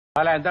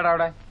അല്ല എന്താണ്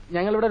അവിടെ?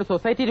 ഞങ്ങൾ ഇവിടെ ഒരു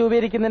സൊസൈറ്റി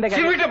രൂപീകരിക്കുന്നതിന്റെ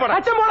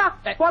അച്ഛൻ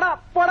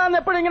പോടാന്ന്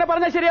എപ്പോഴും ഇങ്ങനെ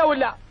പറഞ്ഞാൽ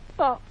ശരിയാവൂല.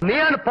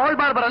 നീയാണ് പോൾ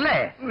ബാർബർ അല്ലേ?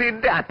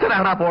 നിന്റെ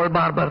അച്ഛനാണ് പോൾ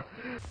ബാർബർ.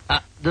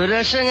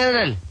 ദുരക്ഷങ്ങൾ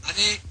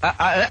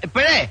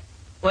ഇപ്പോഴേ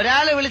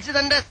ഒരാളെ വിളിച്ച്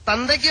തന്റെ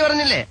തന്തയ്ക്ക്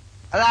പറഞ്ഞില്ലേ,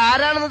 അത്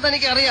ആരാണെന്ന്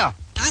തനിക്ക് അറിയോ?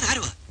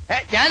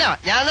 ഞാനോ?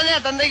 ഞാൻ തന്നെയാ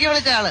തന്തയ്ക്ക്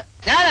വിളിച്ച ആള്.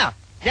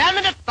 ഞാൻ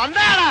നിന്റെ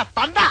തന്തയാടാ,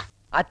 തന്ത.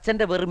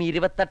 അച്ഛന്റെ വെറും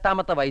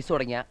 28ാമത്തെ വയസ്സ്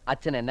തുടങ്ങിയ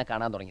അച്ഛൻ എന്നെ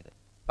കാണാൻ തുടങ്ങിയത്.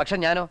 പക്ഷെ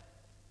ഞാനോ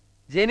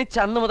ജനിച്ച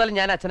അന്ന് മുതൽ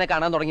ഞാൻ അച്ഛനെ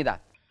കാണാൻ തുടങ്ങിയതാ.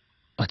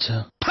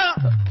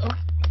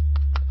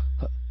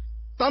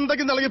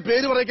 തന്തയ്ക്ക് നൽകി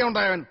പേര്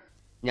പറയിക്കാനുണ്ടായവൻ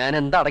ഞാൻ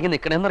എന്താ അടങ്ങി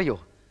നിക്കണേന്നറിയോ?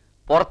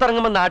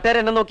 പുറത്തിറങ്ങുമ്പോ നാട്ടുകാർ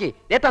എന്നെ നോക്കി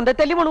തന്തേ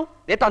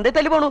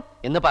തല്ലി പോണു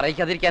എന്ന്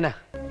പറയിക്കാതിരിക്കാനാ.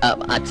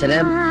 അച്ഛനെ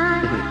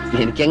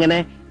എനിക്കങ്ങനെ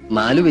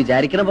മാലു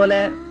വിചാരിക്കണ പോലെ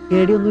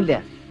പേടിയൊന്നുമില്ല.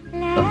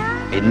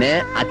 പിന്നെ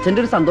അച്ഛന്റെ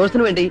ഒരു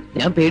സന്തോഷത്തിന് വേണ്ടി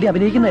ഞാൻ പേടി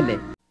അഭിനയിക്കുന്നല്ലേ.